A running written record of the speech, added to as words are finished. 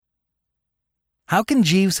How can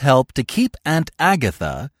Jeeves help to keep Aunt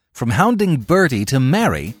Agatha from hounding Bertie to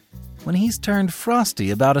marry when he's turned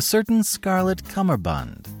frosty about a certain scarlet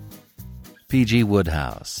cummerbund? P.G.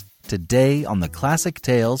 Wodehouse, today on the Classic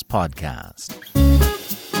Tales podcast.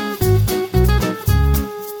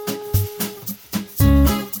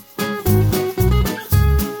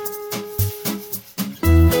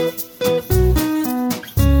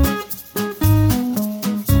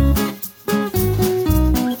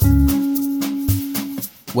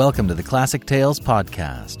 Welcome to the Classic Tales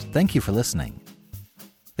podcast. Thank you for listening.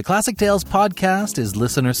 The Classic Tales podcast is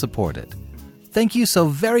listener-supported. Thank you so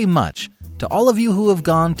very much to all of you who have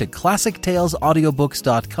gone to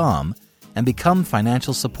ClassicTalesAudiobooks.com and become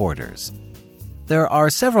financial supporters. There are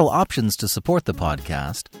several options to support the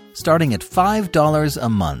podcast, starting at $5 a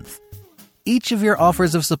month. Each of your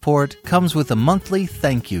offers of support comes with a monthly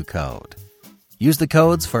thank you code. Use the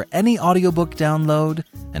codes for any audiobook download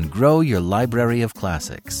and grow your library of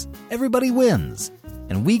classics. Everybody wins,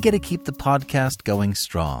 and we get to keep the podcast going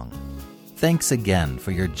strong. Thanks again for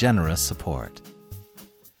your generous support.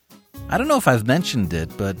 I don't know if I've mentioned it,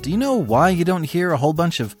 but do you know why you don't hear a whole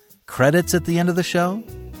bunch of credits at the end of the show?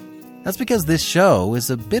 That's because this show is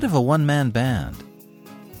a bit of a one-man band.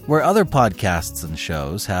 Where other podcasts and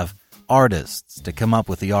shows have artists to come up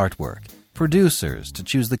with the artwork, producers to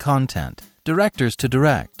choose the content, directors to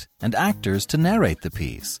direct, and actors to narrate the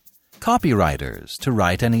piece, copywriters to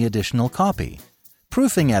write any additional copy,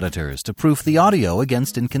 proofing editors to proof the audio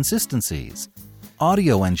against inconsistencies,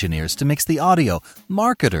 audio engineers to mix the audio,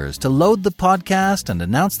 marketers to load the podcast and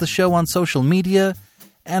announce the show on social media,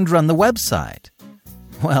 and run the website.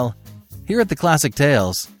 Well, here at the Classic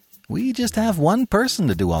Tales, we just have one person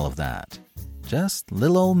to do all of that. Just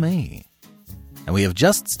little old me. And we have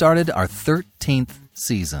just started our 13th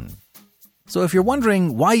season. So if you're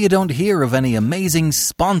wondering why you don't hear of any amazing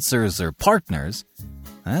sponsors or partners,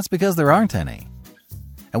 that's because there aren't any.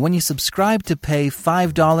 And when you subscribe to pay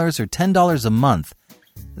 $5 or $10 a month,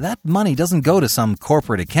 that money doesn't go to some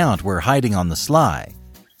corporate account we're hiding on the sly.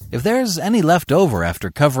 If there's any left over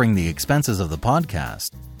after covering the expenses of the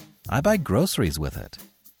podcast, I buy groceries with it.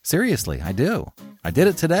 Seriously, I do. I did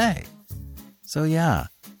it today. So yeah,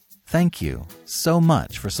 thank you so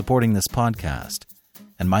much for supporting this podcast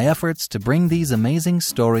and my efforts to bring these amazing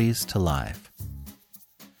stories to life.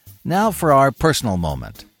 Now for our personal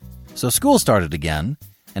moment. So school started again,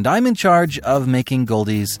 and I'm in charge of making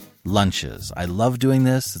Goldie's lunches. I love doing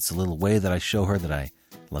this. It's a little way that I show her that I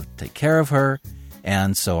love to take care of her,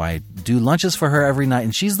 and so I do lunches for her every night,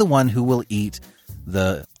 and she's the one who will eat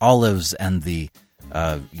the olives and the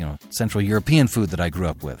Central European food that I grew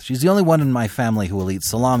up with. She's the only one in my family who will eat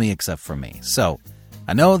salami except for me. So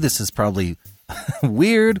I know this is probably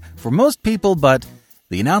weird for most people, but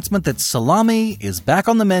the announcement that salami is back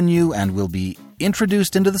on the menu and will be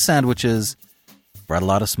introduced into the sandwiches brought a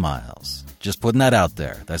lot of smiles. Just putting that out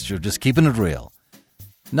there. That's just keeping it real.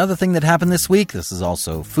 Another thing that happened this week, this is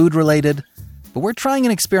also food related, but we're trying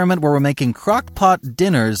an experiment where we're making crock-pot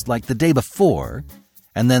dinners like the day before,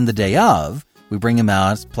 and then the day of, we bring them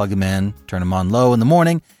out, plug them in, turn them on low in the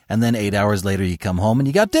morning, and then 8 hours later you come home and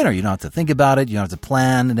you got dinner. You don't have to think about it. You don't have to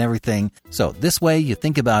plan and everything. So this way you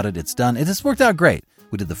think about it, it's done. It has worked out great.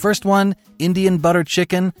 We did the first one, Indian butter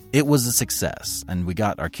chicken. It was a success. And we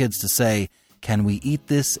got our kids to say, can we eat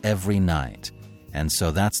this every night? And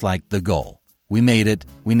so that's like the goal. We made it.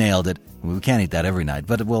 We nailed it. We can't eat that every night,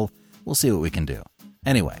 but we'll see what we can do.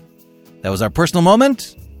 Anyway, that was our personal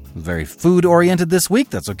moment. Very food-oriented this week.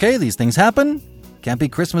 That's okay. These things happen. Can't be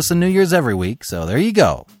Christmas and New Year's every week, so there you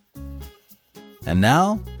go. And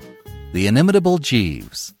now, The Inimitable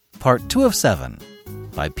Jeeves, Part 2 of 7,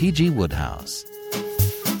 by P.G. Wodehouse.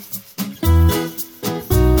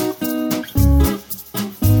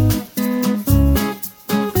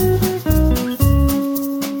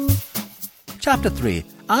 Chapter 3,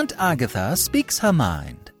 Aunt Agatha Speaks Her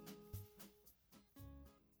Mind.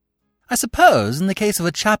 I suppose, in the case of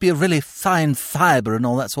a chappie of really fine fibre and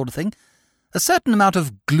all that sort of thing, a certain amount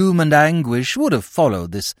of gloom and anguish would have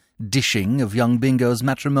followed this dishing of young Bingo's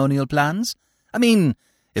matrimonial plans. I mean,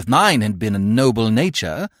 if mine had been a noble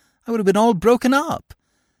nature, I would have been all broken up.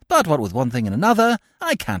 But what with one thing and another,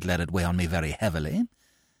 I can't let it weigh on me very heavily.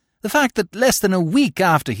 The fact that less than a week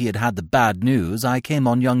after he had had the bad news, I came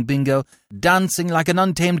on young Bingo dancing like an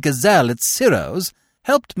untamed gazelle at Ciro's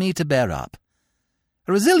helped me to bear up.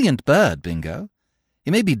 A resilient bird, Bingo.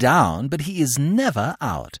 He may be down, but he is never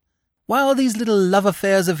out. While these little love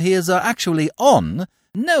affairs of his are actually on,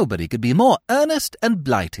 nobody could be more earnest and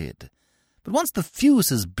blighted. But once the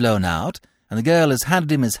fuse is blown out, and the girl has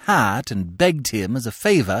handed him his hat and begged him as a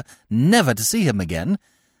favour never to see him again,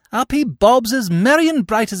 Uppy Bob's as merry and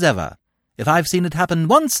bright as ever. If I've seen it happen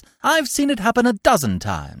once, I've seen it happen a dozen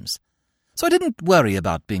times. So I didn't worry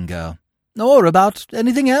about bingo, or about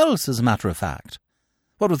anything else, as a matter of fact.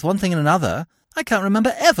 What with one thing and another, I can't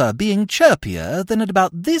remember ever being chirpier than at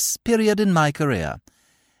about this period in my career.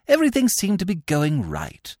 Everything seemed to be going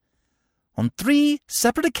right. On 3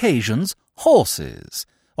 separate occasions, horses,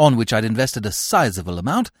 on which I'd invested a sizable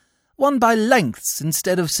amount, won by lengths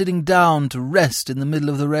instead of sitting down to rest in the middle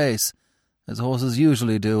of the race, as horses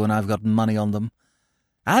usually do when I've got money on them.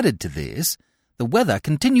 Added to this, the weather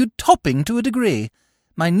continued topping to a degree.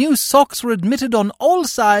 My new socks were admitted on all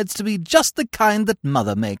sides to be just the kind that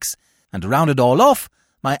Mother makes, and to round it all off,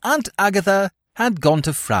 my Aunt Agatha had gone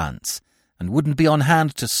to France, and wouldn't be on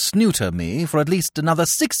hand to snooter me for at least another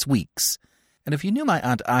 6 weeks. And if you knew my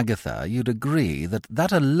Aunt Agatha, you'd agree that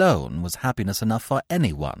that alone was happiness enough for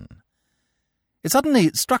anyone. It suddenly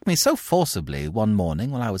struck me so forcibly one morning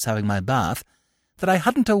while I was having my bath that I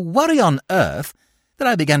hadn't a worry on earth that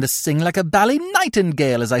I began to sing like a bally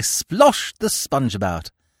nightingale as I sploshed the sponge about.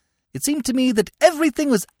 It seemed to me that everything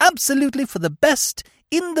was absolutely for the best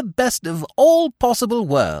in the best of all possible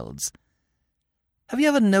worlds. Have you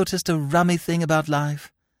ever noticed a rummy thing about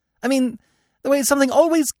life? I mean, the way something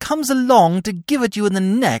always comes along to give it you in the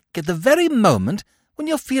neck at the very moment when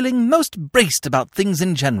you're feeling most braced about things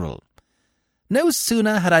in general. No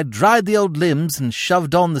sooner had I dried the old limbs and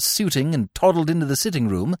shoved on the suiting and toddled into the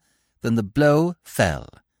sitting-room than the blow fell.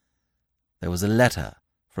 There was a letter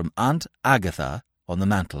from Aunt Agatha on the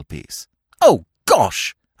mantelpiece. "Oh,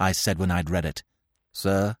 gosh!" I said when I'd read it.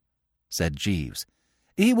 "Sir," said Jeeves.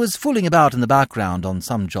 He was fooling about in the background on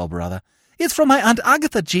some job or other. "It's from my Aunt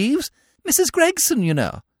Agatha, Jeeves. Mrs. Gregson, you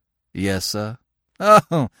know." "Yes, sir."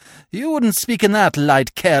 "Oh, you wouldn't speak in that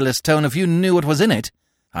light, careless tone if you knew what was in it,"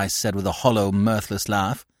 I said with a hollow, mirthless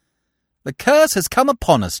laugh. "The curse has come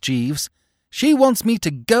upon us, Jeeves. She wants me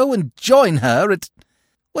to go and join her at...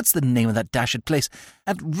 what's the name of that dashed place?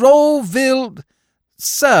 At Rowville...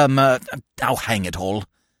 Oh, hang it all."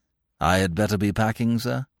 "I had better be packing,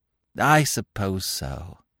 sir?" "I suppose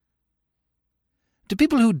so." To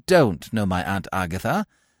people who don't know my Aunt Agatha,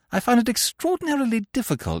 I find it extraordinarily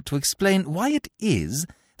difficult to explain why it is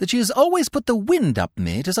that she has always put the wind up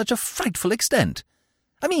me to such a frightful extent.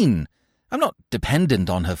 I mean, I'm not dependent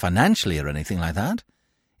on her financially or anything like that.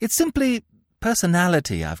 It's simply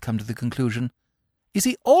personality, I've come to the conclusion. You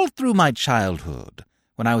see, all through my childhood,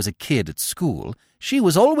 when I was a kid at school, she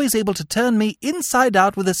was always able to turn me inside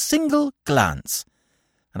out with a single glance,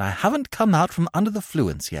 and I haven't come out from under the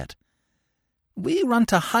fluence yet. We run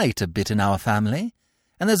to height a bit in our family,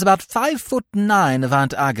 and there's about 5'9" of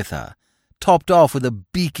Aunt Agatha, topped off with a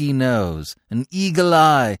beaky nose, an eagle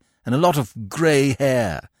eye, and a lot of grey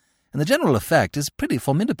hair, and the general effect is pretty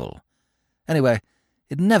formidable. Anyway,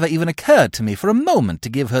 it never even occurred to me for a moment to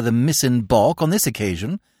give her the missin' baulk on this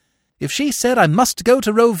occasion. If she said I must go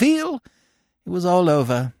to Rowville, it was all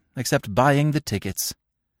over, except buying the tickets.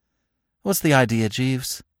 What's the idea,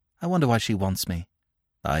 Jeeves? I wonder why she wants me."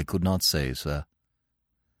 "I could not say, sir."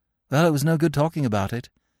 Well, it was no good talking about it.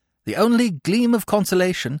 The only gleam of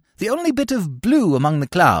consolation, the only bit of blue among the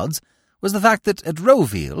clouds, was the fact that at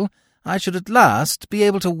Rowville I should at last be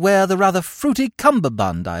able to wear the rather fruity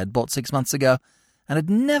cummerbund I had bought 6 months ago, and had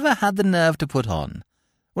never had the nerve to put on.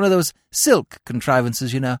 One of those silk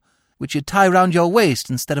contrivances, you know, which you tie round your waist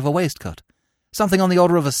instead of a waistcoat. Something on the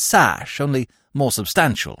order of a sash, only more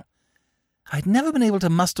substantial. I'd never been able to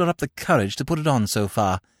muster up the courage to put it on so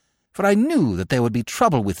far, for I knew that there would be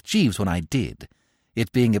trouble with Jeeves when I did,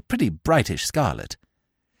 it being a pretty brightish scarlet.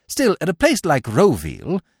 Still, at a place like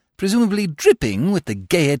Rowville, presumably dripping with the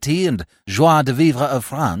gaiety and joie de vivre of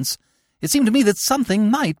France, it seemed to me that something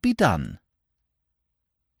might be done.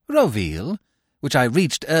 Rowville, which I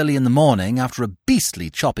reached early in the morning after a beastly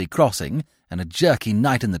choppy crossing and a jerky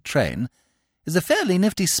night in the train, is a fairly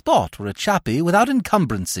nifty spot where a chappie without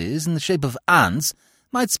encumbrances in the shape of aunts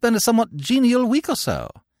might spend a somewhat genial week or so.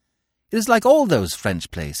 It is like all those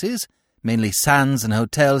French places, mainly sands and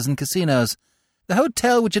hotels and casinos. The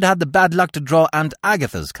hotel which had had the bad luck to draw Aunt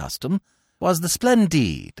Agatha's custom was the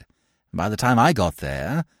Splendide. By the time I got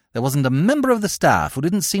there wasn't a member of the staff who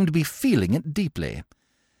didn't seem to be feeling it deeply.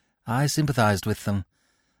 I sympathized with them.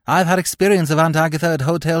 I've had experience of Aunt Agatha at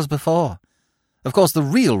hotels before. Of course, the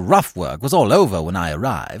real rough work was all over when I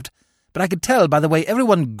arrived, but I could tell by the way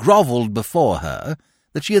everyone grovelled before her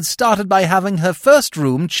that she had started by having her first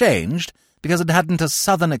room changed because it hadn't a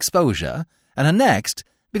southern exposure, and her next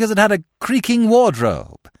because it had a creaking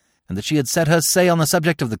wardrobe, and that she had said her say on the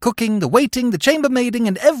subject of the cooking, the waiting, the chambermaiding,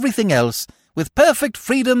 and everything else with perfect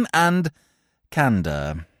freedom and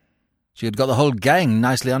candour. She had got the whole gang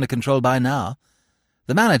nicely under control by now.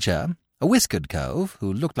 The manager, a whiskered cove,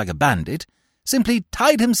 who looked like a bandit, simply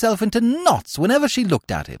tied himself into knots whenever she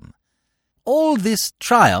looked at him. All this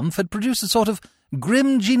triumph had produced a sort of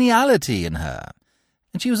grim geniality in her,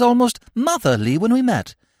 and she was almost motherly when we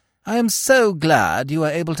met. "I am so glad you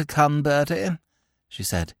are able to come, Bertie," she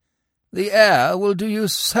said. "The air will do you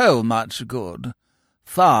so much good.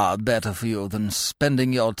 Far better for you than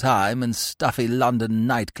spending your time in stuffy London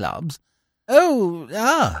nightclubs." "Oh,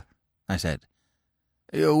 I said.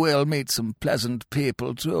 "You will meet some pleasant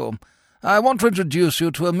people, too. I want to introduce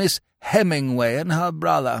you to a Miss Hemingway and her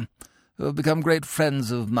brother, who have become great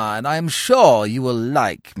friends of mine. I am sure you will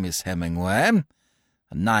like Miss Hemingway.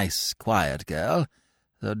 A nice, quiet girl,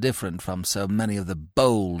 so different from so many of the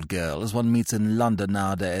bold girls one meets in London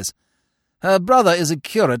nowadays. Her brother is a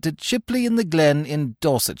curate at Chipley in the Glen in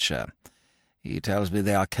Dorsetshire. He tells me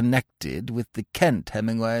they are connected with the Kent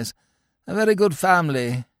Hemingways. A very good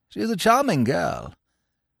family. She is a charming girl."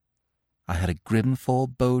 I had a grim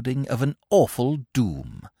foreboding of an awful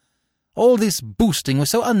doom. All this boosting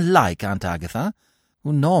was so unlike Aunt Agatha,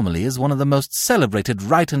 who normally is one of the most celebrated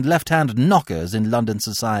right and left-hand knockers in London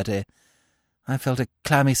society. I felt a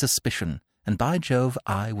clammy suspicion, and by Jove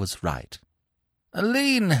I was right.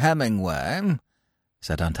 "Aline Hemingway,"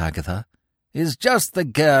 said Aunt Agatha, "is just the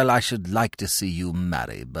girl I should like to see you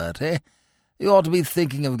marry, Bertie. You ought to be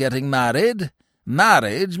thinking of getting married.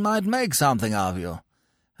 Marriage might make something of you,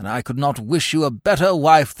 and I could not wish you a better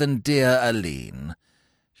wife than dear Aline.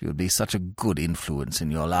 She would be such a good influence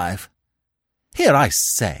in your life." "Here, I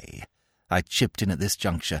say," I chipped in at this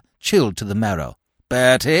juncture, chilled to the marrow.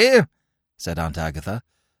 "Bertie," said Aunt Agatha,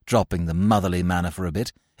 dropping the motherly manner for a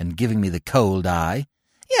bit and giving me the cold eye.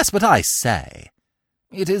 "Yes, but I say."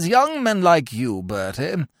 "It is young men like you,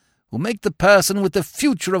 Bertie, who make the person with the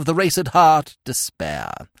future of the race at heart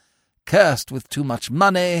despair. Cursed with too much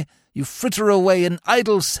money, you fritter away in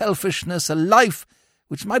idle selfishness a life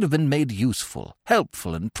which might have been made useful,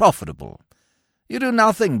 helpful, and profitable. You do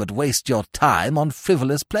nothing but waste your time on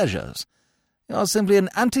frivolous pleasures. You are simply an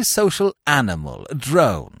antisocial animal, a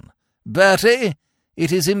drone. Bertie,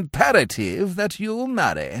 it is imperative that you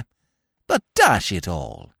marry." "But dash it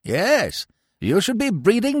all!" "Yes, you should be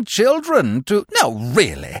breeding children to—" "No,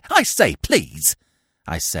 really, I say, please,"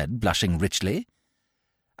 I said, blushing richly.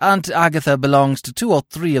 Aunt Agatha belongs to 2 or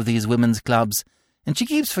 3 of these women's clubs, and she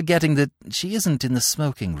keeps forgetting that she isn't in the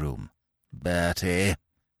smoking room. "Bertie,"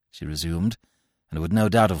 she resumed, and would no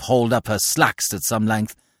doubt have hauled up her slacks at some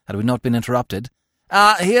length had we not been interrupted.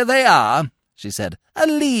 "Here they are," she said.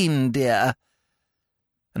 "Aline, dear."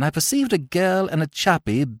 And I perceived a girl and a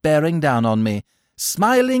chappie bearing down on me,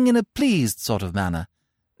 smiling in a pleased sort of manner.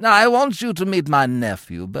 "I want you to meet my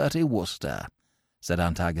nephew, Bertie Wooster," said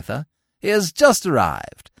Aunt Agatha. "He has just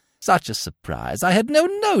arrived. Such a surprise. I had no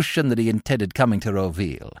notion that he intended coming to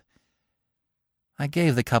Roville." I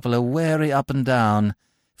gave the couple a wary up and down,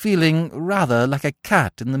 feeling rather like a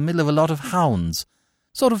cat in the middle of a lot of hounds.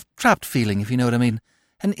 Sort of trapped feeling, if you know what I mean.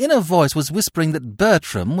 An inner voice was whispering that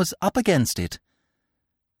Bertram was up against it.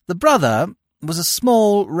 The brother was a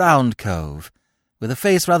small, round cove, with a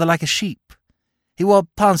face rather like a sheep. He wore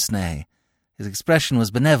pince-nez. His expression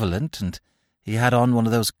was benevolent, and he had on one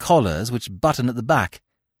of those collars which button at the back.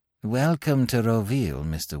 "Welcome to Roville,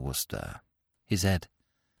 Mr. Wooster," he said.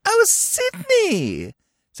 "Oh, Sidney,"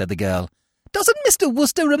 said the girl. "Doesn't Mr.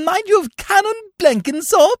 Wooster remind you of Canon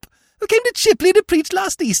Blenkinsop, who came to Chipley to preach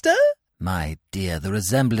last Easter?" "My dear, the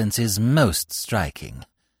resemblance is most striking."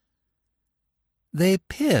 They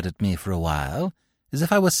peered at me for a while, as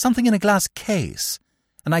if I was something in a glass case,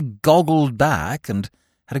 and I goggled back and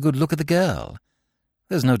had a good look at the girl.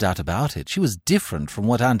 There's no doubt about it. She was different from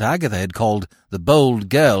what Aunt Agatha had called the bold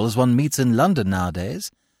girls one meets in London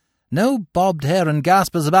nowadays. No bobbed hair and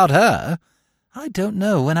gaspers about her. I don't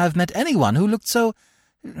know when I've met anyone who looked so—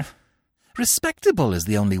 respectable is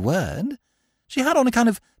the only word. She had on a kind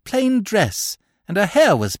of plain dress, and her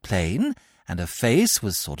hair was plain, and her face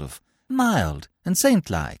was sort of mild and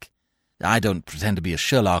saint-like. I don't pretend to be a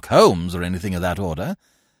Sherlock Holmes or anything of that order,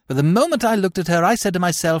 but the moment I looked at her I said to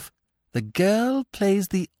myself, "The girl plays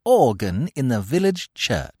the organ in the village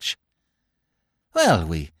church." Well,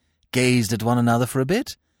 we gazed at one another for a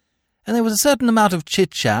bit, and there was a certain amount of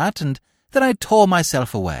chit-chat, and then I tore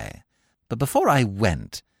myself away. But before I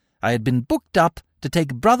went, I had been booked up to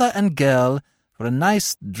take brother and girl for a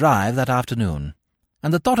nice drive that afternoon,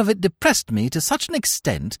 and the thought of it depressed me to such an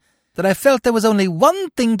extent that I felt there was only one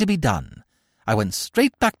thing to be done. I went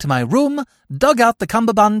straight back to my room, dug out the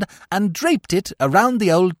cummerbund, and draped it around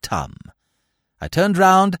the old tum. I turned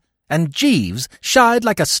round, and Jeeves shied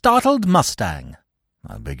like a startled mustang.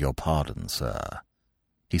 "I beg your pardon, sir,"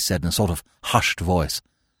 he said in a sort of hushed voice.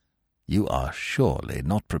 "You are surely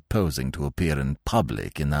not proposing to appear in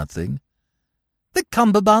public in that thing?" "The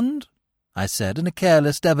cummerbund?" I said in a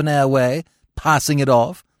careless, debonair way, passing it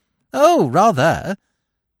off. "Oh, rather."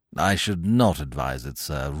 "I should not advise it,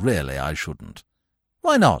 sir. Really, I shouldn't."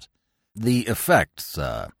 "Why not?" "The effect,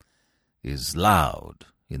 sir, is loud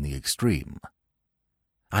in the extreme."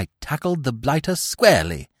 I tackled the blighter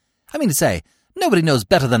squarely. I mean to say, nobody knows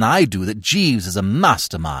better than I do that Jeeves is a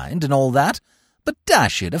mastermind and all that, but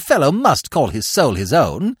dash it, a fellow must call his soul his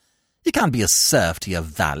own. You can't be a serf to your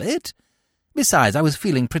valet. Besides, I was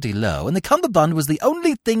feeling pretty low, and the cummerbund was the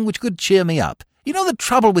only thing which could cheer me up. "You know the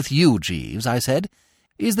trouble with you, Jeeves," I said,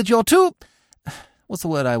 "is that you're too— what's the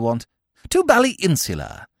word I want? Too bally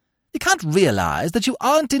insular. You can't realise that you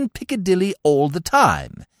aren't in Piccadilly all the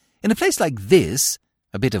time. In a place like this,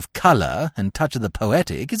 a bit of colour and touch of the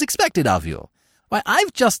poetic is expected of you. Why,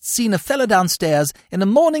 I've just seen a fellow downstairs in a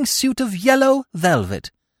morning suit of yellow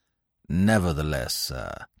velvet." "Nevertheless,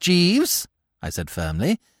 sir—" "Jeeves," I said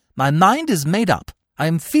firmly, "my mind is made up. I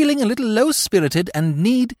am feeling a little low-spirited and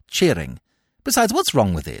need cheering. Besides, what's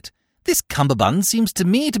wrong with it? This cummerbund seems to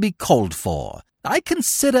me to be called for. I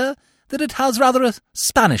consider that it has rather a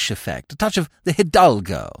Spanish effect, a touch of the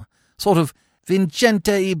Hidalgo, sort of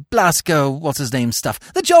Vincente Blasco, what's-his-name stuff,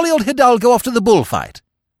 the jolly old Hidalgo after the bullfight."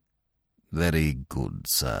 "Very good,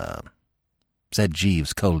 sir," said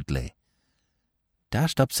Jeeves coldly.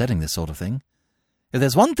 Dashed upsetting, this sort of thing. If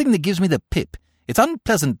there's one thing that gives me the pip, it's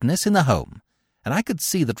unpleasantness in the home, and I could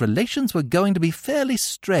see that relations were going to be fairly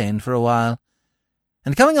strained for a while.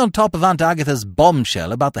 And coming on top of Aunt Agatha's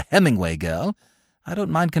bombshell about the Hemingway girl, I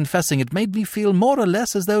don't mind confessing it made me feel more or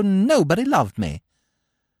less as though nobody loved me.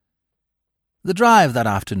 The drive that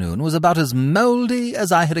afternoon was about as mouldy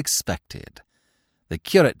as I had expected. The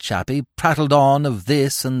curate chappie prattled on of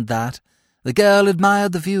this and that, the girl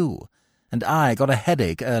admired the view, and I got a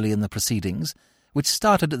headache early in the proceedings, which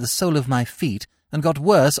started at the sole of my feet and got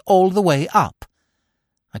worse all the way up.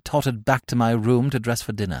 I tottered back to my room to dress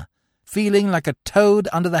for dinner, feeling like a toad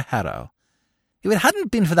under the harrow. If it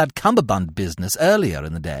hadn't been for that cummerbund business earlier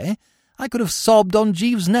in the day, I could have sobbed on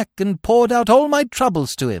Jeeves' neck and poured out all my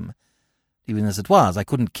troubles to him. Even as it was, I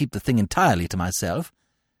couldn't keep the thing entirely to myself.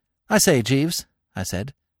 "I say, Jeeves," I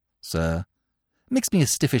said. "Sir?" "Mix me a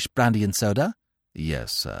stiffish brandy and soda."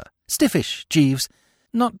 "Yes, sir." "Stiffish, Jeeves.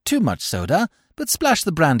 Not too much soda, but splash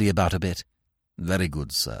the brandy about a bit." "Very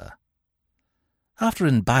good, sir." After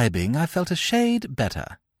imbibing, I felt a shade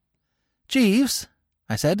better. "Jeeves,"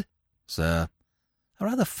 I said. "Sir?" "I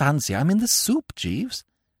rather fancy I'm in the soup, Jeeves."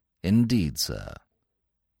 "Indeed, sir."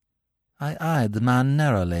 I eyed the man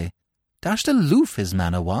narrowly. Dashed aloof his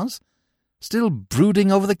manner was, still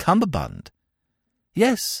brooding over the cummerbund.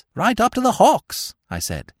 "Yes, right up to the hocks," I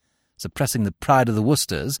said, suppressing the pride of the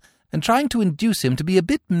Worcesters and trying to induce him to be a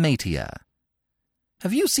bit matier.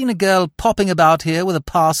 "Have you seen a girl popping about here with a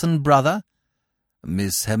parson brother?"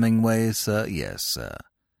 "Miss Hemingway, sir? Yes, sir."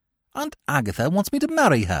 "Aunt Agatha wants me to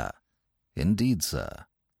marry her." "Indeed, sir."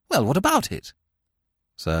 "Well, what about it?"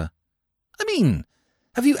 "Sir?" "I mean,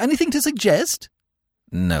 have you anything to suggest?"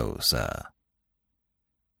 "No, sir."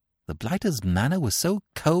 The blighter's manner was so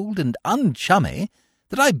cold and unchummy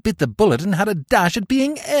that I bit the bullet and had a dash at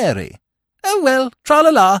being airy. "Oh, well,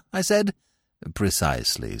 tra-la-la," I said.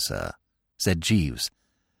 "Precisely, sir," said Jeeves.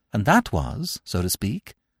 And that was, so to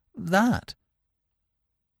speak, that.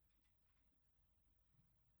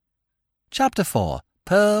 Chapter 4.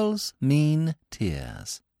 Pearls Mean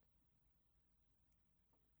Tears.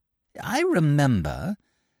 I remember—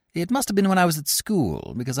 it must have been when I was at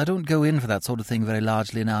school, because I don't go in for that sort of thing very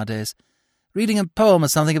largely nowadays— reading a poem or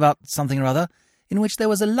something about something or other, in which there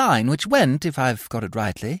was a line which went, if I've got it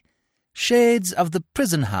rightly, "Shades of the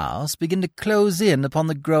prison house begin to close in upon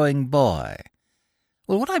the growing boy."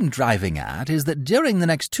 Well, what I'm driving at is that during the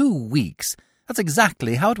next 2 weeks, that's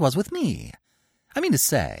exactly how it was with me. I mean to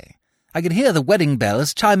say, I could hear the wedding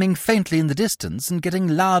bells chiming faintly in the distance and getting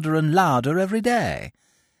louder and louder every day,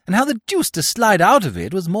 and how the deuce to slide out of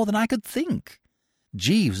it was more than I could think.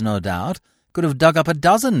 Jeeves, no doubt, could have dug up a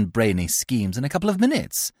dozen brainy schemes in a couple of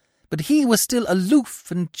minutes, but he was still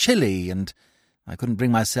aloof and chilly, and I couldn't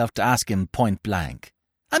bring myself to ask him point blank.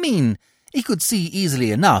 I mean, he could see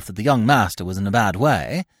easily enough that the young master was in a bad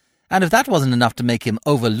way, and if that wasn't enough to make him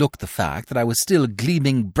overlook the fact that I was still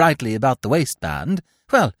gleaming brightly about the waistband,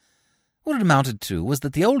 well, what it amounted to was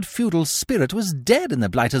that the old feudal spirit was dead in the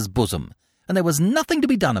blighter's bosom, and there was nothing to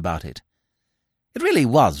be done about it. It really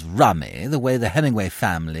was rummy, the way the Hemingway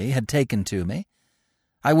family had taken to me.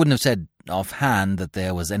 I wouldn't have said offhand that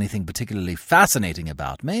there was anything particularly fascinating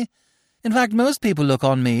about me, In fact, most people look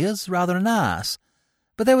on me as rather an ass.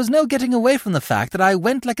 But there was no getting away from the fact that I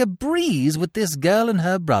went like a breeze with this girl and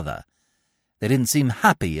her brother. They didn't seem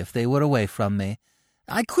happy if they were away from me.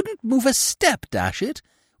 I couldn't move a step, dash it,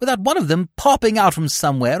 without one of them popping out from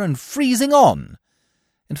somewhere and freezing on.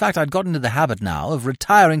 In fact, I'd got into the habit now of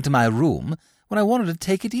retiring to my room when I wanted to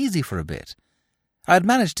take it easy for a bit. I had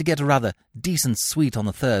managed to get a rather decent suite on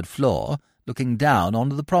the 3rd floor, looking down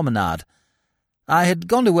onto the promenade. I had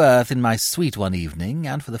gone to earth in my suite one evening,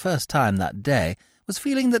 and for the first time that day was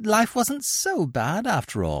feeling that life wasn't so bad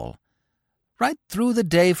after all. Right through the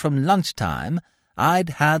day from lunchtime, I'd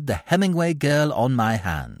had the Hemingway girl on my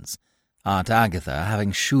hands, Aunt Agatha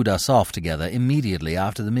having shooed us off together immediately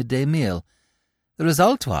after the midday meal. The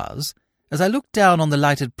result was, as I looked down on the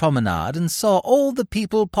lighted promenade and saw all the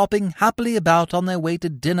people popping happily about on their way to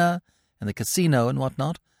dinner and the casino and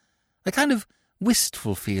what-not, a kind of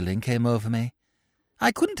wistful feeling came over me.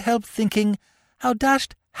 I couldn't help thinking how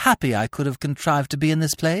dashed happy I could have contrived to be in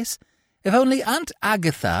this place, if only Aunt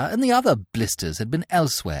Agatha and the other blisters had been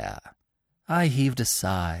elsewhere. I heaved a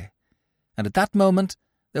sigh, and at that moment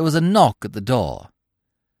there was a knock at the door.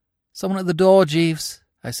 "Someone at the door, Jeeves?"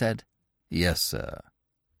 I said. "Yes, sir."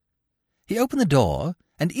 He opened the door,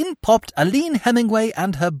 and in popped Aline Hemingway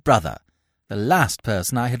and her brother, the last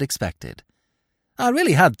person I had expected. I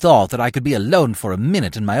really had thought that I could be alone for a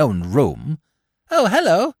minute in my own room. "Oh,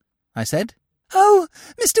 hello," I said. "Oh,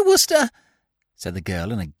 Mr. Wooster," said the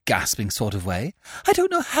girl in a gasping sort of way. "I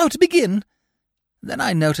don't know how to begin." Then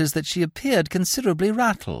I noticed that she appeared considerably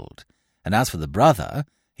rattled, and as for the brother,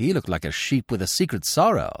 he looked like a sheep with a secret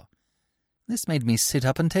sorrow. This made me sit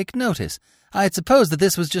up and take notice. I had supposed that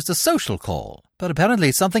this was just a social call, but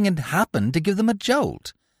apparently something had happened to give them a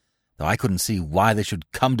jolt, though I couldn't see why they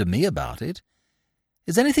should come to me about it.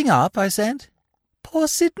 "Is anything up?" I said. "Poor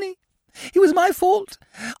Sidney. It was my fault.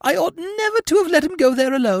 I ought never to have let him go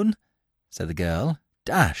there alone," said the girl,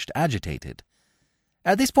 dashed agitated.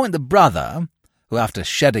 At this point the brother, who after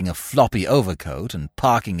shedding a floppy overcoat and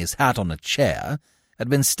parking his hat on a chair, had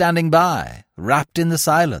been standing by, wrapped in the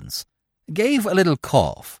silence, gave a little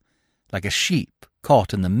cough, like a sheep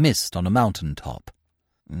caught in the mist on a mountain top.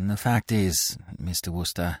 "The fact is, Mr.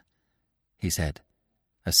 Wooster," he said,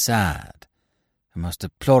 "a sad, a most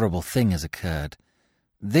deplorable thing has occurred.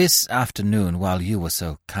 This afternoon, while you were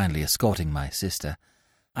so kindly escorting my sister,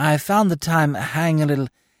 I found the time hang a little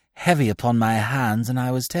heavy upon my hands, and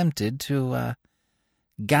I was tempted to,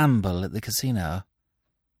 gamble at the casino."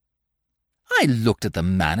 I looked at the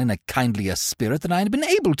man in a kindlier spirit than I had been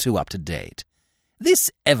able to up to date.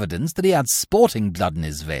 This evidence that he had sporting blood in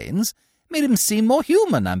his veins made him seem more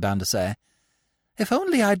human, I'm bound to say. If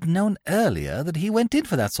only I'd known earlier that he went in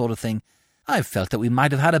for that sort of thing, I felt that we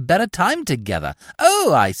might have had a better time together.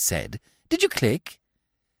 "Oh," I said, "did you click?"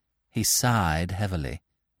 He sighed heavily.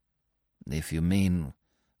 "If you mean,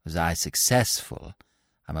 was I successful,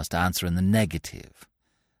 I must answer in the negative.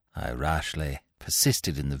 I rashly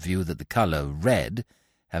persisted in the view that the colour red,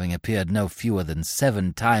 having appeared no fewer than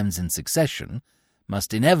 7 times in succession,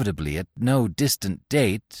 must inevitably, at no distant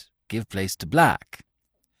date, give place to black.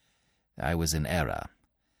 I was in error.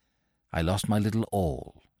 I lost my little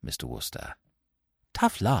all, Mr. Wooster."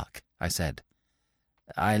 "Tough luck," I said.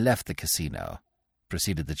 "I left the casino,"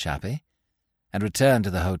 proceeded the chappie, "and returned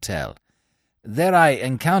to the hotel. There I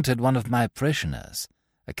encountered one of my parishioners,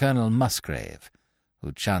 a Colonel Musgrave,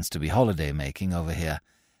 who chanced to be holiday-making over here.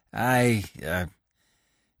 I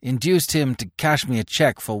induced him to cash me a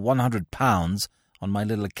cheque for £100 on my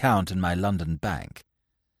little account in my London bank."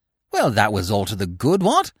 "Well, that was all to the good,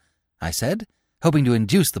 what?" I said, hoping to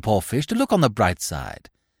induce the poor fish to look on the bright side.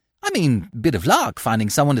 "I mean, bit of luck finding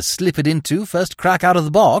someone to slip it into first crack out of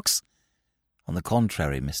the box." "On the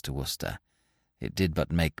contrary, Mr. Wooster, it did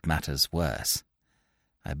but make matters worse.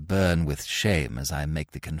 I burn with shame as I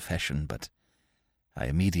make the confession, but I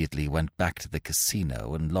immediately went back to the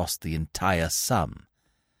casino and lost the entire sum,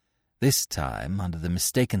 this time under the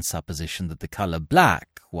mistaken supposition that the colour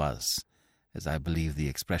black was, as I believe the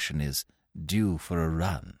expression is, due for a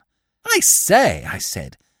run." "I say," I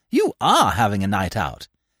said, "you are having a night out."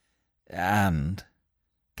 "And,"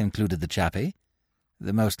 concluded the chappie,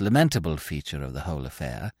 "the most lamentable feature of the whole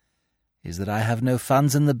affair is that I have no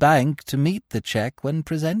funds in the bank to meet the cheque when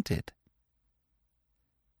presented."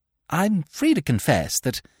 I'm free to confess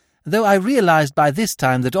that, though I realized by this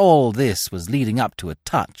time that all this was leading up to a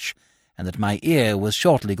touch, and that my ear was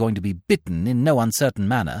shortly going to be bitten in no uncertain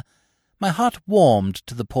manner, my heart warmed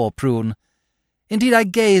to the poor prune. Indeed, I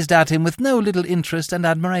gazed at him with no little interest and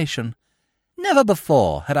admiration. Never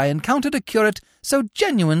before had I encountered a curate so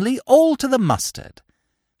genuinely all to the mustard.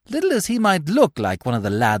 Little as he might look like one of the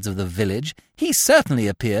lads of the village, he certainly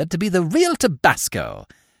appeared to be the real Tabasco,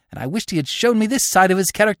 and I wished he had shown me this side of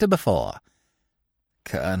his character before.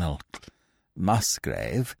 Colonel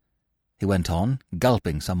Musgrave, he went on,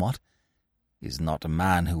 gulping somewhat, is not a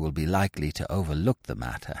man who will be likely to overlook the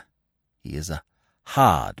matter. He is a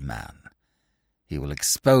hard man. He will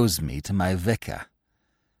expose me to my vicar.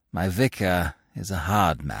 My vicar is a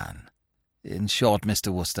hard man. In short,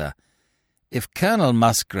 Mr. Wooster, if Colonel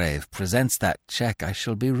Musgrave presents that cheque, I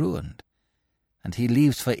shall be ruined, and he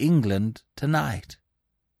leaves for England tonight.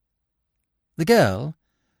 The girl,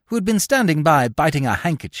 who had been standing by biting her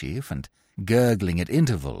handkerchief and gurgling at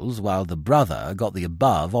intervals while the brother got the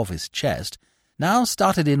above off his chest, now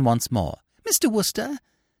started in once more. "Mr. Wooster,"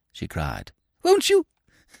 she cried, Won't you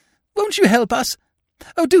help us?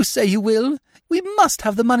 Oh, do say you will. We must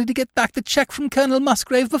have the money to get back the cheque from Colonel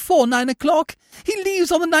Musgrave before 9 o'clock. He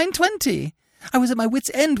leaves on the 9:20. I was at my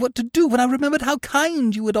wits' end what to do when I remembered how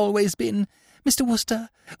kind you had always been. Mr. Wooster,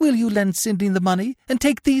 will you lend Sidney the money and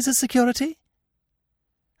take these as security?"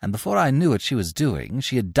 And before I knew what she was doing,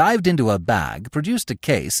 she had dived into her bag, produced a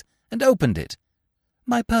case, and opened it.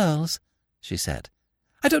 "My pearls," she said.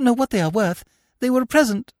 "I don't know what they are worth. They were a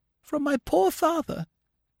present from my poor father."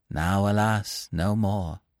 "Now, alas, no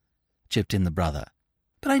more," chipped in the brother.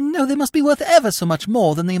 "But I know they must be worth ever so much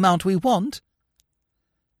more than the amount we want."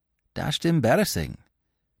 Dashed embarrassing.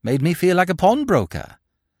 Made me feel like a pawnbroker.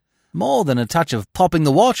 More than a touch of popping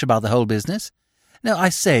the watch about the whole business. "No, I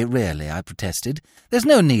say, really," I protested. "There's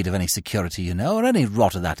no need of any security, you know, or any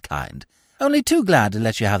rot of that kind. Only too glad to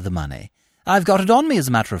let you have the money. I've got it on me, as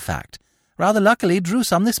a matter of fact. Rather luckily drew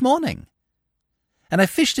some this morning." And I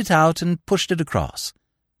fished it out and pushed it across.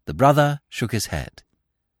 The brother shook his head.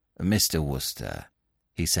 "Mr. Wooster,"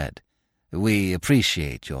 he said, "we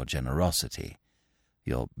appreciate your generosity,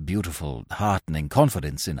 your beautiful, heartening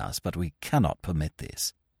confidence in us, but we cannot permit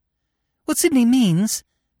this." "What Sidney means,"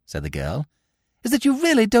 said the girl, "is that you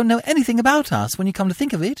really don't know anything about us when you come to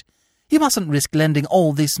think of it. You mustn't risk lending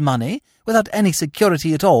all this money without any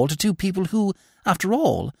security at all to two people who, after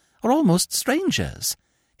all, are almost strangers.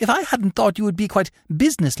 If I hadn't thought you would be quite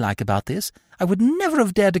businesslike about this, I would never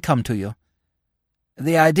have dared to come to you."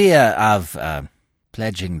 The idea of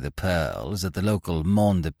pledging the pearls at the local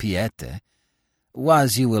Mont de Piete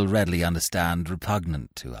was, you will readily understand,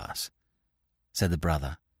 repugnant to us, said the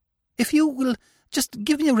brother. "If you will just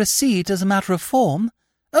give me a receipt as a matter of form—"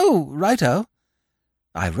 "Oh, righto."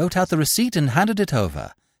 I wrote out the receipt and handed it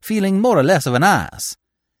over, feeling more or less of an ass.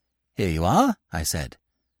 "Here you are," I said.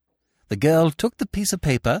 The girl took the piece of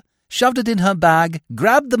paper, shoved it in her bag,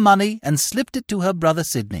 grabbed the money, and slipped it to her brother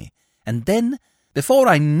Sidney. And then, before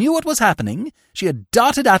I knew what was happening, she had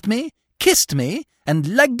darted at me, kissed me,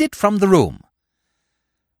 and legged it from the room.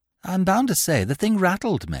 I'm bound to say the thing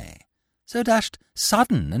rattled me. So dashed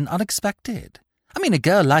sudden and unexpected. I mean, a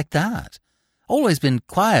girl like that. Always been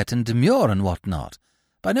quiet and demure and what-not.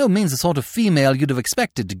 By no means the sort of female you'd have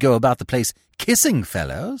expected to go about the place kissing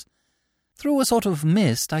fellows. Through a sort of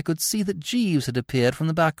mist I could see that Jeeves had appeared from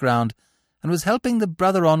the background and was helping the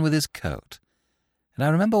brother on with his coat. And I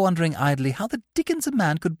remember wondering idly how the dickens a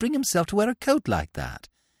man could bring himself to wear a coat like that,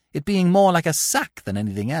 it being more like a sack than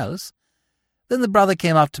anything else. Then the brother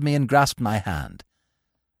came up to me and grasped my hand.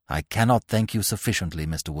 "I cannot thank you sufficiently,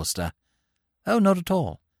 Mr. Wooster." "Oh, not at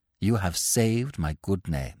all. You have saved my good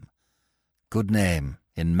name." "Good name,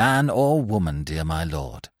 in man or woman, dear my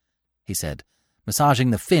lord," he said, massaging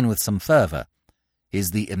the fin with some fervour,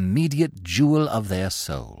 "is the immediate jewel of their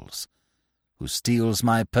souls. Who steals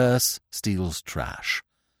my purse steals trash.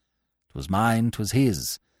 'Twas mine, 'twas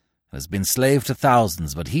his, and has been slave to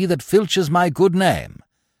thousands, but he that filches my good name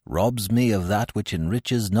robs me of that which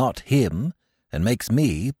enriches not him, and makes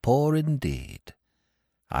me poor indeed.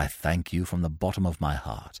 I thank you from the bottom of my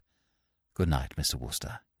heart. Good night, Mr.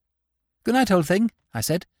 Wooster." "Good night, old thing," I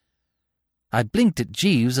said. I blinked at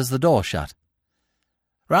Jeeves as the door shut.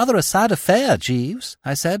 "Rather a sad affair, Jeeves,"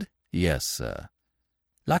 I said. "Yes, sir."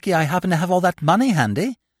 "Lucky I happen to have all that money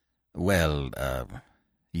handy." "Well,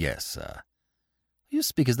 yes, sir." "You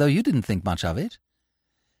speak as though you didn't think much of it."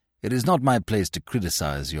 "It is not my place to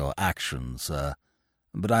criticize your actions, sir,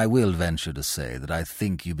 but I will venture to say that I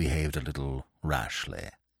think you behaved a little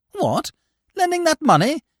rashly." "What? Lending that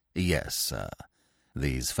money?" "Yes, sir.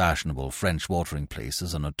 These fashionable French watering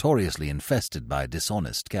places are notoriously infested by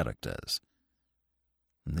dishonest characters."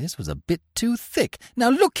 This was a bit too thick. "Now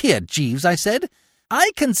look here, Jeeves," I said.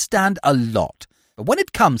 "I can stand a lot, but when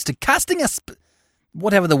it comes to casting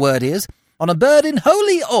whatever the word is, on a bird in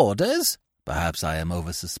holy orders—" "Perhaps I am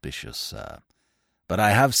over-suspicious, sir, but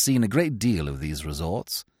I have seen a great deal of these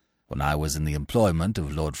resorts. When I was in the employment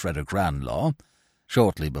of Lord Frederick Ranelagh,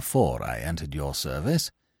 shortly before I entered your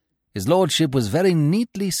service, his lordship was very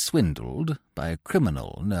neatly swindled by a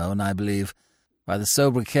criminal known, I believe, by the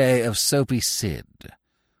sobriquet of Soapy Sid,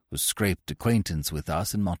 who scraped acquaintance with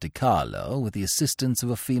us in Monte Carlo with the assistance of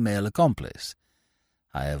a female accomplice.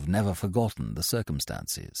 I have never forgotten the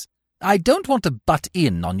circumstances. "I don't want to butt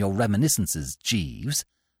in on your reminiscences, Jeeves,"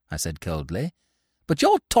 I said coldly, "but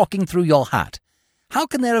you're talking through your hat. How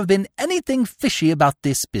can there have been anything fishy about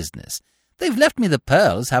this business? They've left me the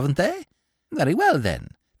pearls, haven't they? Very well,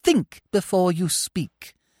 then. Think before you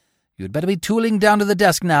speak. You'd better be tooling down to the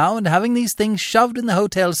desk now and having these things shoved in the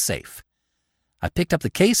hotel safe." I picked up the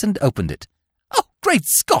case and opened it. Oh, great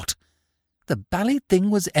Scott! The bally thing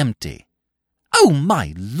was empty. "Oh,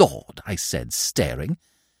 my Lord," I said, staring.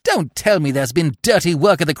 "Don't tell me there's been dirty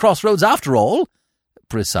work at the crossroads after all."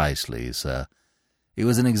 "Precisely, sir. It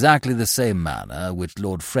was in exactly the same manner which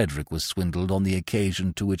Lord Frederick was swindled on the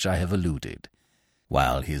occasion to which I have alluded.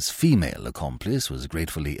 While his female accomplice was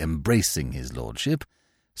gratefully embracing his lordship,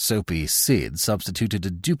 Soapy Sid substituted a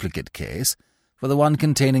duplicate case for the one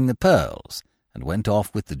containing the pearls, and went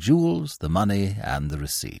off with the jewels, the money, and the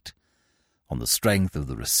receipt. On the strength of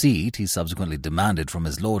the receipt, he subsequently demanded from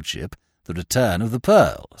his lordship the return of the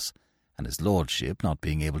pearls, and his lordship, not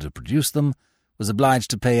being able to produce them, was obliged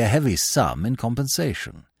to pay a heavy sum in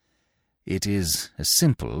compensation. It is a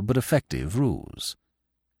simple but effective ruse."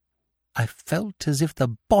 I felt as if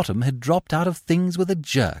the bottom had dropped out of things with a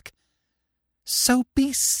jerk.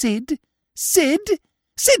 "Soapy Sid? Sid?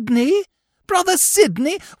 Sidney? Brother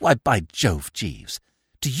Sidney? Why, by Jove, Jeeves,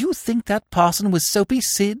 do you think that parson was Soapy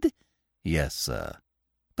Sid?" "Yes, sir."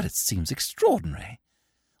 "But it seems extraordinary.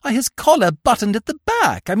 Why, his collar buttoned at the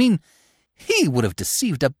back. I mean, he would have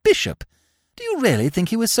deceived a bishop. Do you really think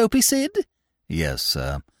he was Soapy Sid?" "Yes,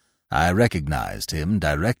 sir. I recognized him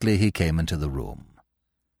directly he came into the room."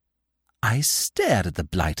 I stared at the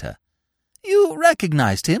blighter. "You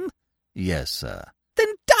recognized him?" "Yes, sir."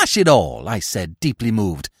 "Then dash it all," I said, deeply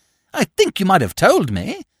moved. "I think you might have told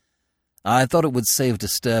me." "I thought it would save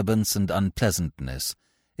disturbance and unpleasantness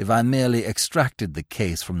if I merely extracted the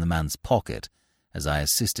case from the man's pocket as I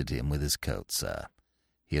assisted him with his coat, sir.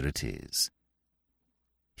 Here it is."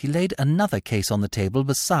 He laid another case on the table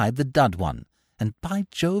beside the dud one, and by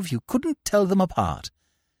Jove, you couldn't tell them apart.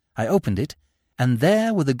 I opened it, and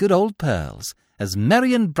there were the good old pearls, as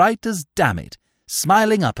merry and bright as damn it,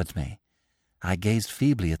 smiling up at me. I gazed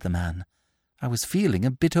feebly at the man. I was feeling a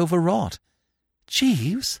bit overwrought.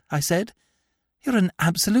 "Jeeves," I said, "you're an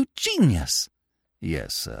absolute genius."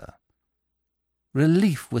 "Yes, sir."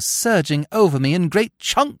 Relief was surging over me in great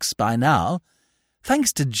chunks by now.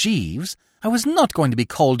 Thanks to Jeeves, I was not going to be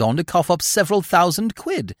called on to cough up several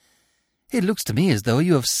 £1,000. It looks to me as though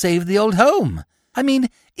you have saved the old home. I mean,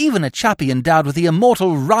 even a chappie endowed with the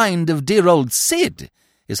immortal rind of dear old Sid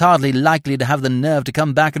is hardly likely to have the nerve to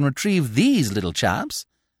come back and retrieve these little chaps."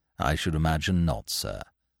 "I should imagine not, sir."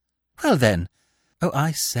 "Well, then, oh,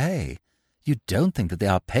 I say, you don't think that they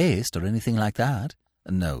are paste or anything like that?"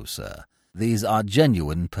 "No, sir. These are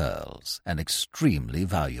genuine pearls, and extremely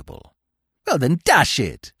valuable." "Well, then, dash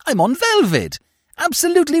it, I'm on velvet,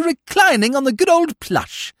 absolutely reclining on the good old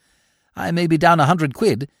plush. I may be down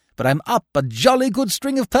 £100, but I'm up a jolly good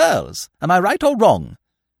string of pearls. Am I right or wrong?"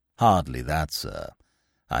 "Hardly that, sir.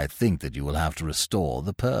 I think that you will have to restore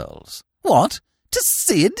the pearls." "What? To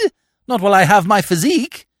Sid? Not while I have my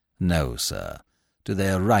physique?" "No, sir. To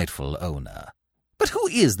their rightful owner." "But who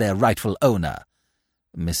is their rightful owner?"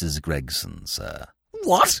 "Mrs. Gregson, sir."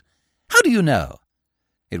 "What? How do you know?"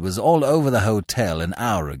 "It was all over the hotel an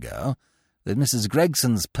hour ago that Mrs.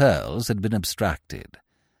 Gregson's pearls had been abstracted.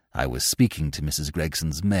 I was speaking to Mrs.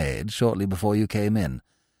 Gregson's maid shortly before you came in,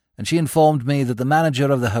 and she informed me that the manager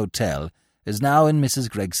of the hotel is now in Mrs.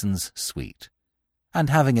 Gregson's suite." "And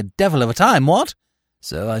having a devil of a time, what?"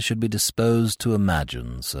 "So I should be disposed to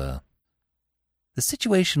imagine, sir." The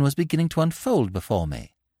situation was beginning to unfold before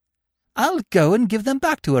me. "I'll go and give them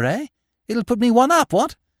back to her, eh? It'll put me one up,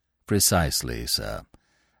 what?" "Precisely, sir.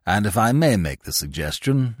 And if I may make the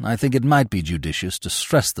suggestion, I think it might be judicious to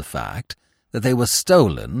stress the fact that they were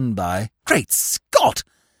stolen by—" "Great Scott!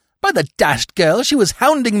 By the dashed girl she was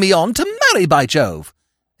hounding me on to marry, by Jove!"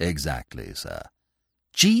 "Exactly, sir."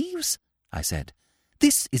 "Jeeves," I said,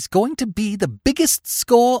 "this is going to be the biggest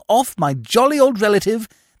score off my jolly old relative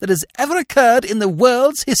that has ever occurred in the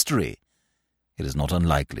world's history." "It is not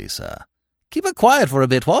unlikely, sir." "Keep her quiet for a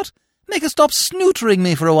bit, what? Make her stop snootering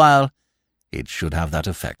me for a while." "It should have that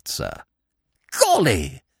effect, sir."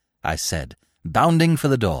 "Golly!" I said, bounding for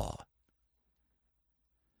the door.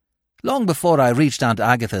 Long before I reached Aunt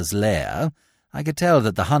Agatha's lair, I could tell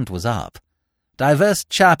that the hunt was up. Diverse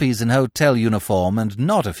chappies in hotel uniform, and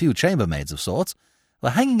not a few chambermaids of sorts,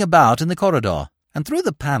 were hanging about in the corridor, and through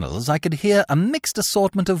the panels I could hear a mixed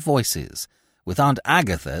assortment of voices, with Aunt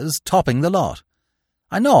Agatha's topping the lot.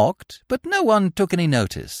 I knocked, but no one took any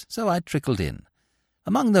notice, so I trickled in.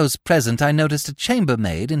 Among those present I noticed a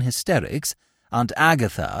chambermaid in hysterics, Aunt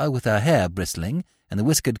Agatha with her hair bristling, and the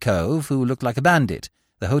whiskered cove who looked like a bandit,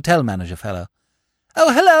 the hotel manager fellow.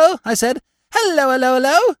 "Oh, hello," I said. "Hello, hello,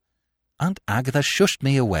 hello." Aunt Agatha shushed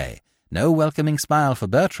me away. No welcoming smile for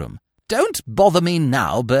Bertram. "Don't bother me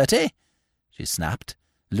now, Bertie," she snapped,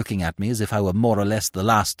 looking at me as if I were more or less the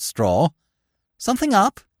last straw. "Something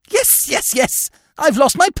up?" Yes, yes, yes. I've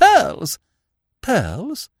lost my pearls."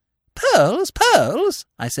 "Pearls? Pearls? Pearls?"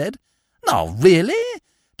 I said. "No, really?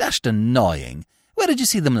 Dashed annoying. Where did you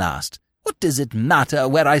see them last?" "What does it matter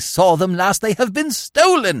where I saw them last? They have been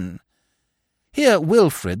stolen." Here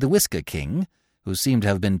Wilfred, the Whisker King, who seemed to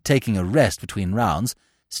have been taking a rest between rounds,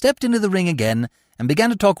 stepped into the ring again and began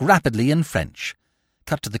to talk rapidly in French.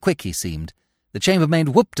 Cut to the quick, he seemed. The chambermaid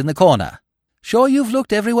whooped in the corner. "Sure you've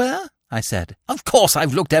looked everywhere?" I said. "Of course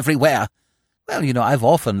I've looked everywhere." "Well, you know, I've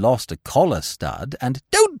often lost a collar stud, and—"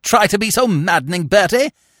 "Don't try to be so maddening,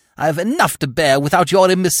 Bertie. I've enough to bear without your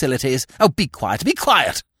imbecilities. Oh, be quiet, be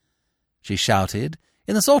quiet," she shouted,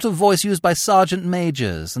 in the sort of voice used by sergeant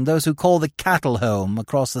majors and those who call the cattle home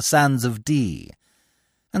across the sands of Dee.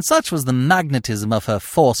 And such was the magnetism of her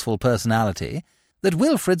forceful personality that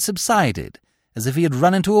Wilfred subsided, as if he had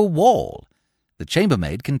run into a wall. The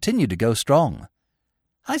chambermaid continued to go strong.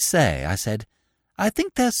 "I say," I said, "I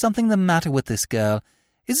think there's something the matter with this girl.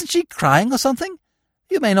 Isn't she crying or something?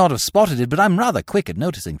 You may not have spotted it, but I'm rather quick at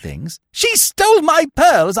noticing things." "She stole my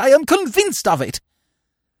pearls! I am convinced of it!"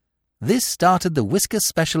 This started the whisker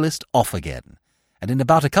specialist off again, and in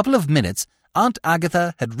about a couple of minutes Aunt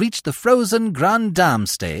Agatha had reached the frozen grande dame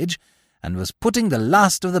stage and was putting the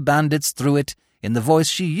last of the bandits through it in the voice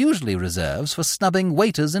she usually reserves for snubbing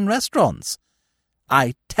waiters in restaurants.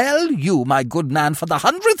 "I tell you, my good man, for the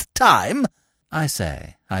 100th time—" I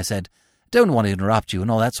said, "don't want to interrupt you and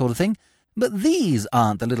all that sort of thing, but these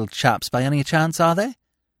aren't the little chaps by any chance, are they?"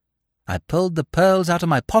 I pulled the pearls out of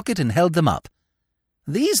my pocket and held them up.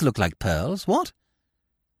 "These look like pearls, what?"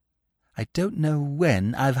 I don't know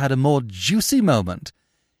when I've had a more juicy moment.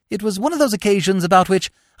 It was one of those occasions about which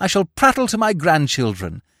I shall prattle to my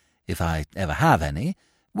grandchildren, if I ever have any,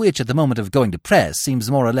 which at the moment of going to press seems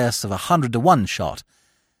more or less of 100-to-1 shot.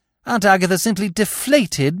 Aunt Agatha simply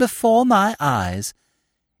deflated before my eyes.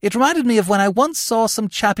 It reminded me of when I once saw some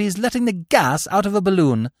chappies letting the gas out of a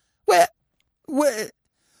balloon. Where?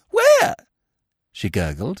 She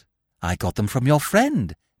gurgled. "I got them from your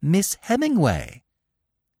friend, Miss Hemingway."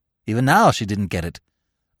 Even now she didn't get it.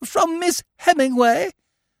 "From Miss Hemingway?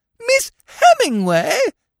 Miss Hemingway?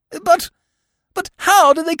 But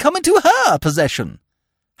how did they come into her possession?"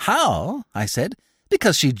 "How?" I said.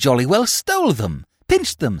 "Because she jolly well stole them,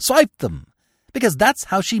 pinched them, swiped them. Because that's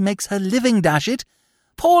how she makes her living, dash it,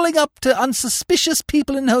 pawling up to unsuspicious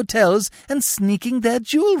people in hotels and sneaking their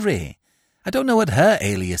jewellery. I don't know what her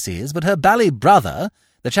alias is, but her bally brother,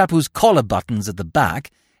 the chap whose collar buttons at the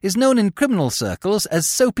back, is known in criminal circles as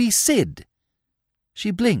Soapy Sid." She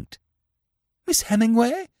blinked. "Miss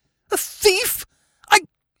Hemingway? A thief?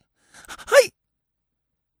 I...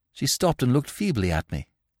 She stopped and looked feebly at me.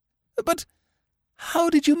 "But how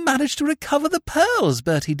did you manage to recover the pearls,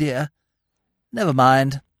 Bertie dear?" "Never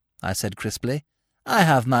mind," I said crisply. "I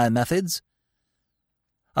have my methods."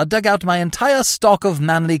 I dug out my entire stock of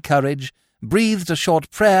manly courage, breathed a short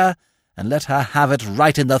prayer, and let her have it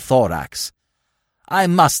right in the thorax. "I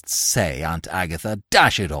must say, Aunt Agatha,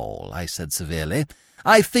 dash it all," I said severely,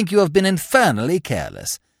 "I think you have been infernally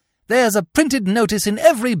careless. There's a printed notice in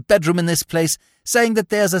every bedroom in this place saying that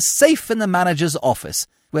there's a safe in the manager's office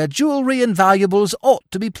where jewellery and valuables ought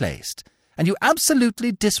to be placed, and you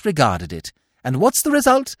absolutely disregarded it. And what's the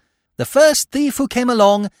result? The first thief who came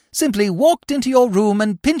along simply walked into your room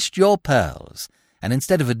and pinched your pearls, and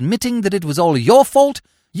instead of admitting that it was all your fault,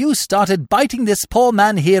 you started biting this poor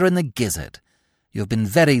man here in the gizzard. You have been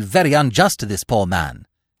very, very unjust to this poor man."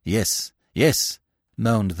 Yes,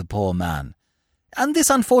 moaned the poor man. "And this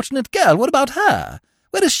unfortunate girl, what about her?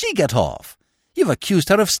 Where does she get off? You've accused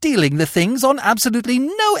her of stealing the things on absolutely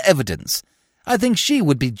no evidence. I think she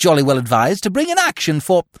would be jolly well advised to bring an action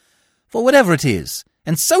for whatever it is,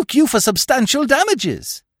 and soak you for substantial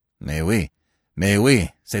damages." Mais oui,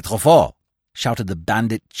 c'est trop fort," shouted the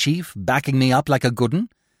bandit chief, backing me up like a good 'un,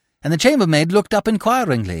 and the chambermaid looked up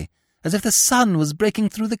inquiringly, as if the sun was breaking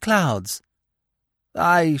through the clouds.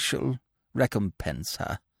 "I shall recompense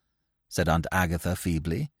her," said Aunt Agatha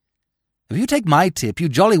feebly. If you take my tip, you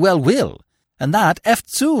jolly well will, and that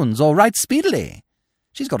eftsoons or right speedily.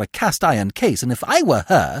 She's got a cast-iron case, and if I were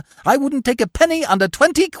her, I wouldn't take a penny under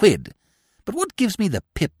 20 quid. But what gives me the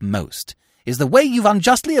pip most is the way you've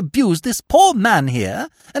unjustly abused this poor man here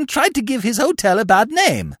and tried to give his hotel a bad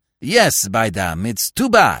name." "Yes, by damn, it's too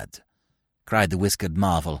bad," cried the whiskered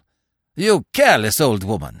marvel. "You careless old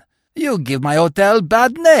woman. You give my hotel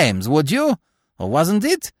bad names, would you? Or wasn't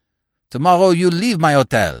it? Tomorrow you leave my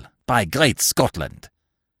hotel, by great Scotland."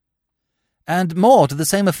 And more to the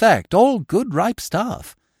same effect, all good ripe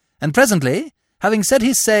stuff. And presently, having said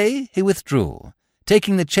his say, he withdrew,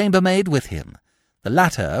 taking the chambermaid with him, the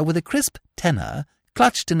latter with a crisp tenor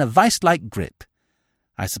clutched in a vice-like grip.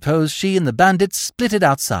 I suppose she and the bandit split it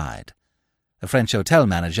outside. A French hotel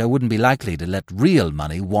manager wouldn't be likely to let real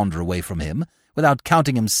money wander away from him without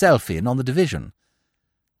counting himself in on the division.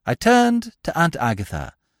 I turned to Aunt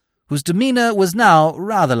Agatha, whose demeanour was now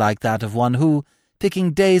rather like that of one who,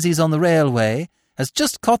 picking daisies on the railway, has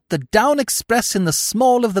just caught the down express in the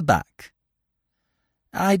small of the back.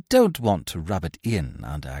 "I don't want to rub it in,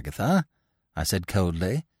 Aunt Agatha," I said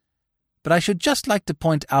coldly, "but I should just like to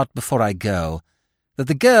point out before I go that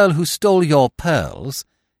the girl who stole your pearls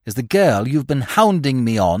is the girl you've been hounding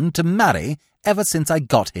me on to marry ever since I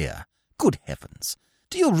got here. Good heavens!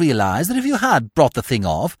 Do you realize that if you had brought the thing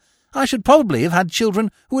off, I should probably have had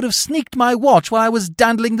children who would have sneaked my watch while I was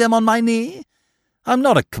dandling them on my knee? I'm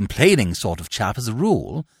not a complaining sort of chap as a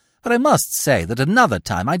rule, but I must say that another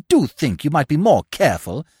time I do think you might be more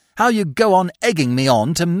careful how you go on egging me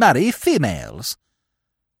on to marry females."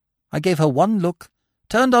 I gave her one look,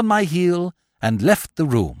 turned on my heel, and left the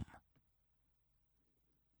room.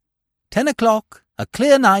 10 o'clock, a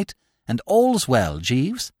clear night, and all's well,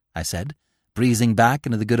 Jeeves, I said, breezing back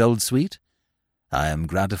into the good old suite. "I am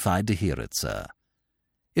gratified to hear it, sir."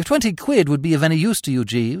 "If 20 quid would be of any use to you,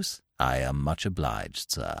 Jeeves." "I am much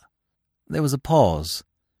obliged, sir." There was a pause,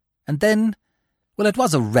 and then, well, it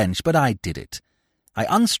was a wrench, but I did it. I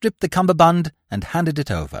unstripped the cummerbund and handed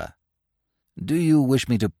it over. "Do you wish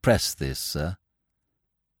me to press this, sir?"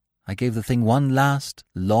 I gave the thing one last,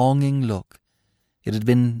 longing look. It had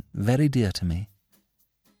been very dear to me.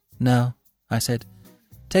 "No," I said.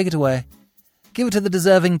 "Take it away. Give it to the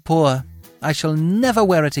deserving poor. I shall never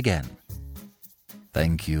wear it again."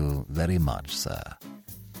 "Thank you very much, sir,"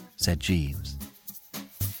 said Jeeves.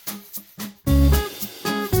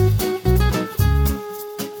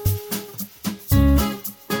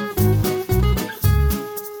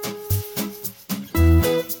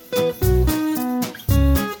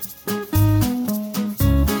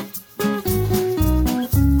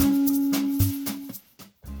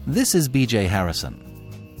 This is B.J. Harrison.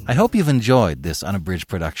 I hope you've enjoyed this unabridged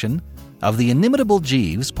production of The Inimitable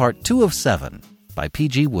Jeeves, Part 2 of 7 by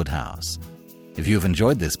P.G. Wodehouse. If you've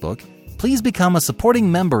enjoyed this book, please become a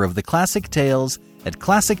supporting member of the Classic Tales at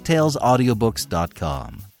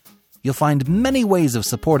ClassicTalesAudiobooks.com. You'll find many ways of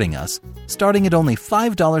supporting us, starting at only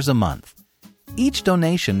 $5 a month. Each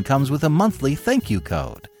donation comes with a monthly thank you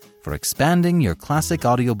code for expanding your classic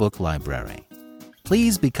audiobook library.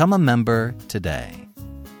 Please become a member today.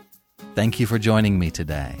 Thank you for joining me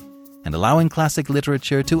today and allowing classic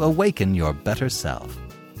literature to awaken your better self.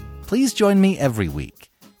 Please join me every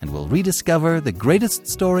week, and we'll rediscover the greatest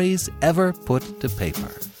stories ever put to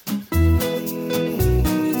paper.